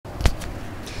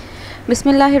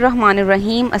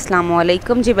Bismillahirrahmanirrahim. Assalamu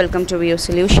alaikum ji. Welcome to View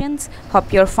Solutions.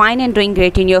 Hope you're fine and doing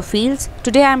great in your fields.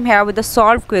 Today I'm here with the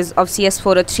solved quiz of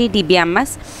CS403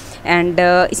 DBMS. And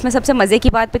इसमें सबसे मज़े की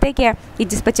बात पता है क्या है कि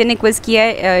जिस बच्चे ने क्विज़ किया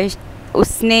है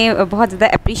उसने बहुत ज़्यादा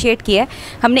अप्रिशिएट किया है।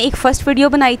 हमने एक फ़र्स्ट वीडियो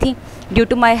बनाई थी। Due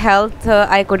to my health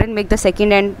I couldn't make the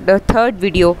second and third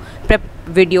video prep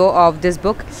video of this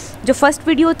book. जो फर्स्ट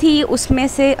वीडियो थी उसमें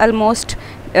से ऑलमोस्ट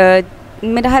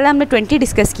मेरा ख्याल हमने 20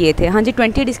 डिस्कस किए थे। हाँ जी,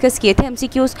 20 डिस्कस किए थे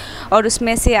MCQs, और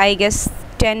उसमें से आई गेस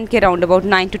 10 के राउंड अबाउट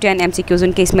 9 to 10 MCQs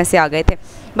उनके इसमें से आ गए थे।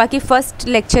 बाकी फ़र्स्ट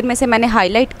लेक्चर में से मैंने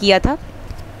हाईलाइट किया था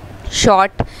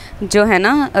शॉर्ट जो है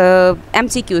ना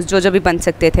MCQs जो भी बन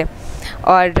सकते थे,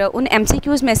 और उन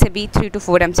MCQs में से भी 3 to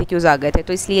 4 MCQs आ गए थे।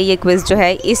 तो इसलिए ये क्विज़ जो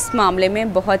है इस मामले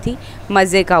में बहुत ही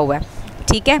मज़े का हुआ है।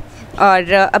 ठीक है,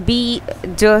 और अभी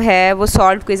जो है वो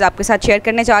सॉल्व क्विज़ आपके साथ शेयर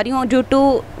करने जा रही हूँ। Due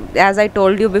to as I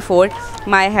told you before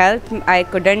my health I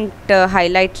couldn't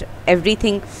highlight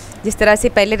everything. जिस तरह से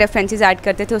पहले रेफरेंसेस ऐड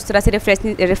करते थे उस तरह से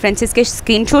रेफरेंसेस के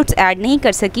स्क्रीनशॉट्स ऐड नहीं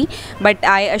कर सकी, but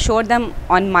I assure them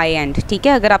on my and. ठीक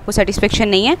है, अगर आपको सेटिस्फेक्शन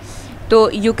नहीं है तो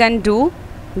you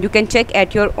can check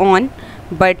at your own,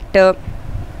 but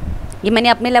ये मैंने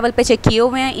अपने लेवल पे चेक किए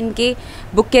हुए हैं। इनके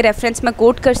बुक के रेफरेंस मैं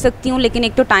कोट कर सकती हूँ, लेकिन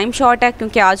एक तो टाइम शॉर्ट है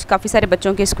क्योंकि आज काफ़ी सारे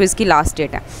बच्चों के इस क्विज़ की लास्ट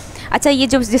डेट है। अच्छा, ये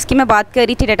जो जिसकी मैं बात कर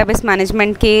रही थी डेटाबेस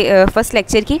मैनेजमेंट के फर्स्ट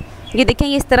लेक्चर की, ये देखें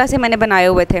ये इस तरह से मैंने बनाए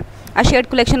हुए थे। A shared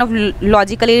collection of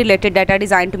logically related data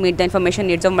design to meet the information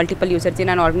needs of multiple users in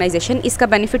an organisation. इसका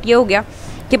बेनिफिट ये हो गया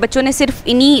कि बच्चों ने सिर्फ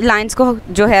इन्हीं लाइंस को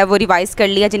जो है वो रिवाइज़ कर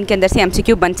लिया जिनके अंदर से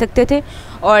MCQ बन सकते थे,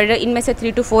 और इनमें से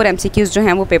 3 to 4 MCQs जो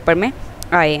हैं वो पेपर में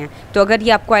आए हैं। तो अगर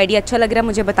ये आपको आइडिया अच्छा लग रहा है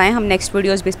मुझे बताएं, हम नेक्स्ट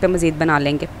वीडियोस भी इस पर मज़ीद बना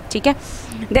लेंगे। ठीक है,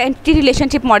 द एंटी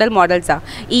रिलेशनशिप मॉडल था।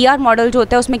 ER मॉडल जो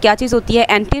होता है उसमें क्या चीज़ होती है?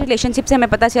 एंटी रिलेशनशिप से हमें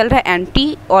पता चल रहा है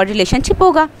एंटी और रिलेशनशिप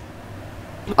होगा,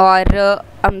 और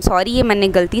आई एम सॉरी ये मैंने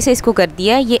गलती से इसको कर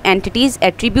दिया है, ये एंटिटीज़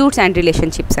एट्रीब्यूट्स एंड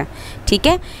रिलेशनशिप्स हैं। ठीक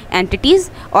है, एंटिटीज़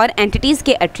और एंटिटीज़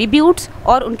के एट्रीब्यूट्स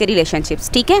और उनके रिलेशनशिप्स।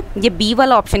 ठीक है, ये B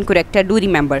वाला ऑप्शन करेक्ट है, डू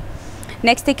रिमेंबर।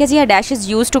 नेक्स्ट देखिए जी, dash is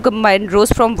use to combine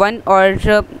rose from one और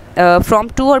फ्रॉम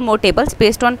 2 और मोर tables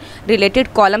based on related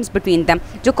columns between them.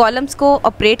 जो कॉलम्स को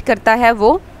ऑपरेट करता है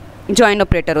वो जॉइन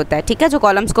ऑपरेटर होता है। ठीक है, जो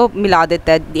कॉलम्स को मिला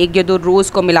देता है, एक या दो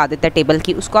रोज़ को मिला देता है टेबल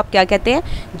की, उसको आप क्या कहते हैं?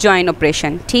 Join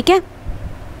operation. ठीक है,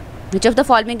 which of the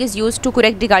following is use to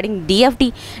correct regarding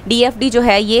DFD जो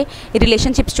है ये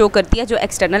रिलेशनशिप शो करती है जो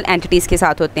एक्सटर्नल एंटिटीज़ के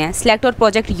साथ होते हैं। सिलेक्ट और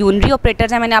प्रोजेक्ट यूनरी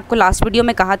ऑपरेटर्स हैं। मैंने आपको लास्ट वीडियो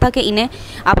में कहा था कि इन्हें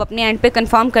आप अपने एंड पे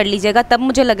कंफर्म कर लीजिएगा, तब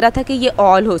मुझे लग रहा था कि ये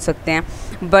ऑल हो सकते हैं,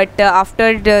 बट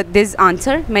आफ्टर दिस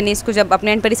आंसर मैंने इसको जब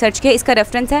अपने एंड पर रिसर्च किया, इसका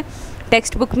रेफरेंस है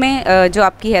टेक्स्ट बुक में जो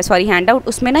आपकी है हैंड आउट,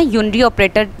 उसमें ना यूनरी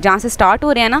ऑपरेटर जहाँ से स्टार्ट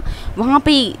हो रहे हैं ना वहाँ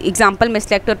पे एग्जांपल में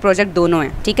सिलेक्ट और प्रोजेक्ट दोनों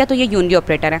हैं। ठीक है, तो ये यूनरी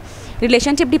ऑपरेटर है।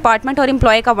 रिलेशनशिप डिपार्टमेंट और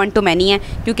एम्प्लॉय का 1 to many है,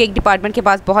 क्योंकि एक डिपार्टमेंट के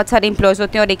पास बहुत सारे एम्प्लॉयज़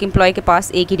होते हैं और एक एम्प्लॉय के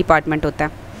पास एक ही डिपार्टमेंट होता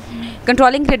है।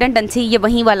 कंट्रोलिंग रिडंडेंसी, ये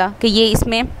वहीं वाला कि ये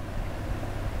इसमें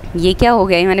ये क्या हो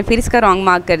गया, मैंने फिर इसका रॉन्ग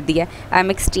मार्क कर दिया, आई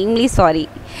एम एक्सट्रीमली सॉरी।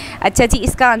 अच्छा जी,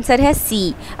 इसका आंसर है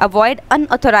C, avoid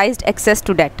unauthorised access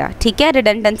to data. ठीक है,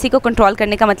 रिडंडेंसी को कंट्रोल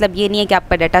करने का मतलब ये नहीं है कि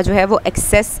आपका डाटा जो है वो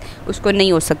एक्सेस उसको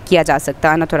नहीं किया जा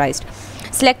सकता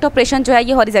अनऑथोराइज्ड। सिलेक्ट ऑपरेशन जो है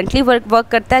ये हॉरिजेंटली वर्क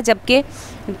करता है, जबकि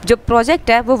जो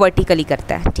प्रोजेक्ट है वो वर्टिकली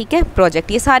करता है। ठीक है,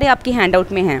 प्रोजेक्ट ये सारे आपके हैंड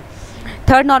आउट में हैं।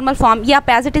 थर्ड नॉर्मल फॉर्म, ये आप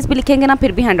एज इट इज़ भी लिखेंगे ना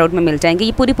फिर भी हैंड आउट में मिल जाएंगे,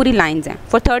 ये पूरी लाइंस हैं।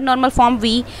 For third normal form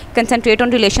we concentrate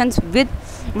on relations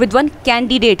with one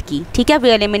candidate की। ठीक है, we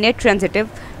eliminate transitive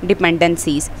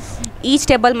dependencies. Each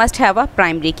table must have a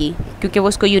primary की, क्योंकि वो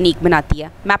उसको यूनिक बनाती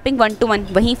है। मैपिंग 1 to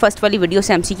 1, वहीं फर्स्ट वाली वीडियो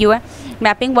से MCQ है।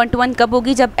 मैपिंग 1 to 1 कब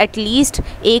होगी? जब एटलीस्ट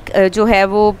एक जो है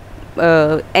वो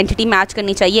एंटिटी मैच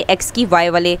करनी चाहिए X की Y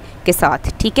वाले के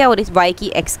साथ। ठीक है, और इस Y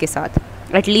की X के साथ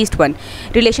एटलीस्ट 1।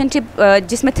 रिलेशनशिप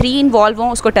जिसमें 3 इन्वॉल्व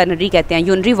हों उसको टर्नरी कहते हैं।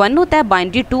 यूनरी 1 होता है,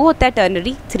 बाइनरी 2 होता है,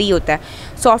 टर्नरी 3 होता है।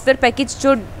 सॉफ्टवेयर पैकेज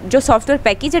जो सॉफ्टवेयर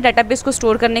पैकेज है डाटाबेस को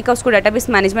स्टोर करने का, उसको डाटाबेस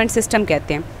मैनेजमेंट सिस्टम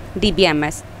कहते हैं,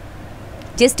 DBMS।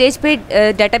 जिस स्टेज पे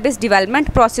डेटाबेस डेवलपमेंट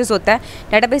प्रोसेस होता है,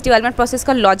 डेटाबेस डेवलपमेंट प्रोसेस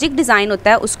का लॉजिक डिज़ाइन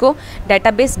होता है, उसको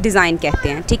डेटाबेस डिज़ाइन कहते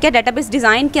हैं। ठीक है, डेटाबेस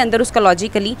डिज़ाइन के अंदर उसका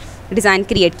लॉजिकली डिज़ाइन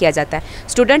क्रिएट किया जाता है।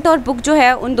 स्टूडेंट और बुक जो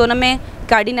है उन दोनों में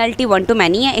कार्डिनलिटी 1 to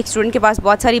many है। एक स्टूडेंट के पास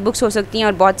बहुत सारी बुक्स हो सकती हैं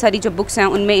और बहुत सारी जो बुक्स हैं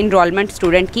उनमें इनरोलमेंट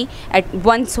स्टूडेंट की एट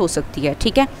वंस हो सकती है।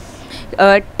 ठीक है,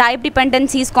 टाइप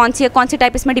डिपेंडेंसीज़ कौन सी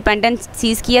टाइप इसमें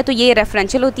डिपेंडेंसीज़ की है? तो ये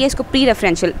रेफरेंशियल होती है, इसको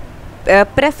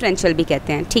प्रेफरेंशियल भी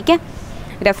कहते हैं। ठीक है,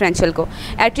 रेफरेंशियल को।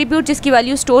 एट्रीब्यूट जिसकी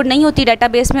वैल्यू स्टोर नहीं होती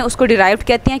डाटाबेस में उसको डिराइव्ड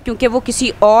कहते हैं, क्योंकि वो किसी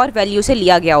और वैल्यू से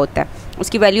लिया गया होता है,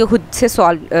 उसकी वैल्यू खुद से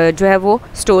जो है वो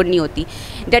स्टोर नहीं होती।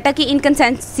 डाटा की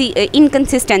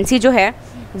इनकन्सिस्टेंसी जो है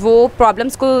वो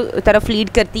प्रॉब्लम्स को तरफ लीड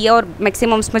करती है, और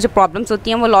मैक्सिमम उसमें जो प्रॉब्लम्स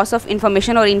होती हैं वो लॉस ऑफ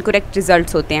इन्फॉर्मेशन और इनकरेक्ट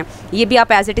रिजल्ट्स होते हैं। ये भी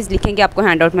आप एज इट इज़ लिखेंगे, आपको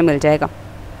हैंड आउट में मिल जाएगा।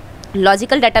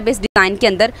 लॉजिकल डेटाबेस डिज़ाइन के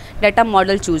अंदर डाटा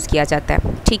मॉडल चूज़ किया जाता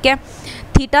है, ठीक है।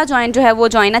 थीटा जॉइन जो है वो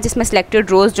जॉइन है जिसमें सिलेक्टेड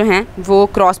रोज जो हैं वो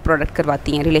क्रॉस प्रोडक्ट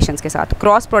करवाती हैं रिलेशंस के साथ।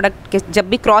 क्रॉस प्रोडक्ट के जब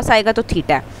भी क्रॉस आएगा तो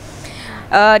थीटा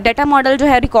है। डाटा मॉडल जो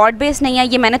है रिकॉर्ड बेस्ड नहीं है,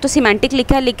 ये मैंने तो सिमेंटिक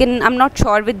लिखा है, लेकिन I am not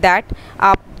sure with that.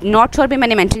 आप नॉट श्योर भी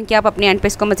मैंने मेंशन किया, आप अपने एंड पे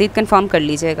इसको मज़ीद कंफर्म कर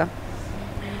लीजिएगा।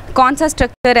 कौन सा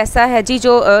स्ट्रक्चर ऐसा है जी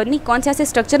जो नहीं, कौन से ऐसे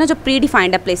स्ट्रक्चर है जो प्री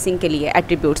डिफाइंड है प्लेसिंग के लिए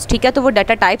एट्रीब्यूट्स, ठीक है। तो वो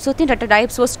डाटा टाइप्स होती हैं। डाटा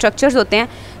टाइप्स वो स्ट्रक्चर्स होते हैं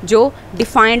जो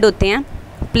डिफाइंड होते हैं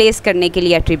प्लेस करने के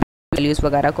लिए एट्रीब्यूट वैल्यूज़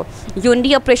वगैरह को।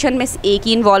 यूनिटी ऑपरेशन में एक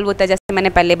ही इन्वॉल्व होता है, जैसे मैंने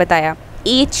पहले बताया।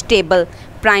 ईच टेबल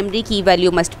प्राइमरी की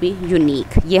वैल्यू मस्ट बी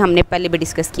यूनिक, ये हमने पहले भी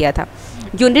डिस्कस किया था।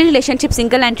 यूनिटी रिलेशनशिप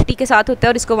सिंगल एंटिटी के साथ होता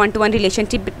है और इसको 1-to-1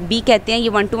 रिलेशनशिप भी कहते हैं। ये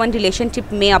 1-to-1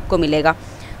 रिलेशनशिप में आपको मिलेगा,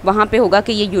 वहाँ पे होगा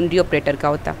कि ये यूनिटी ऑपरेटर का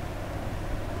होता है।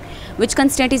 विच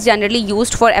constant is generally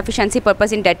used for efficiency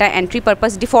purpose in data entry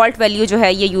purpose. Default value जो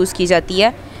है ये यूज़ की जाती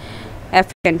है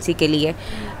एफिशिएंसी के लिए।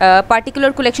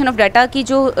 पार्टिकुलर कलेक्शन ऑफ डाटा की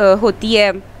जो होती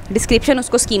है डिस्क्रिप्शन,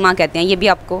 उसको स्कीमा कहते हैं। ये भी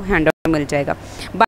आपको हैंड आउट में मिल जाएगा।